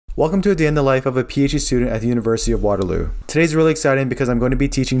Welcome to a day in the life of a PhD student at the University of Waterloo. Today's really exciting because I'm going to be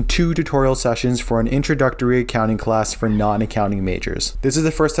teaching 2 tutorial sessions for an introductory accounting class for non-accounting majors. This is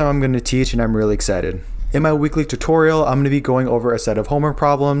the first time I'm going to teach and I'm really excited. In my weekly tutorial, I'm going to be going over a set of homework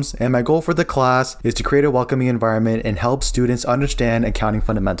problems, and my goal for the class is to create a welcoming environment and help students understand accounting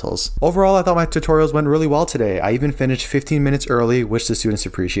fundamentals. Overall, I thought my tutorials went really well today. I even finished 15 minutes early, which the students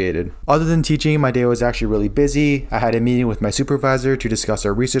appreciated. Other than teaching, my day was actually really busy. I had a meeting with my supervisor to discuss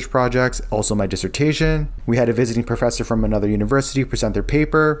our research projects, also my dissertation. We had a visiting professor from another university present their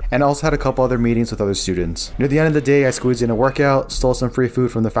paper, and I also had a couple other meetings with other students. Near the end of the day, I squeezed in a workout, stole some free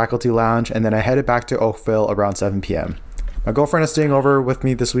food from the faculty lounge, and then I headed back to Oakville around 7 p.m. My girlfriend is staying over with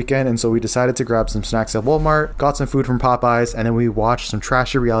me this weekend, and so we decided to grab some snacks at Walmart, got some food from Popeyes, and then we watched some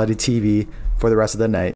trashy reality TV for the rest of the night.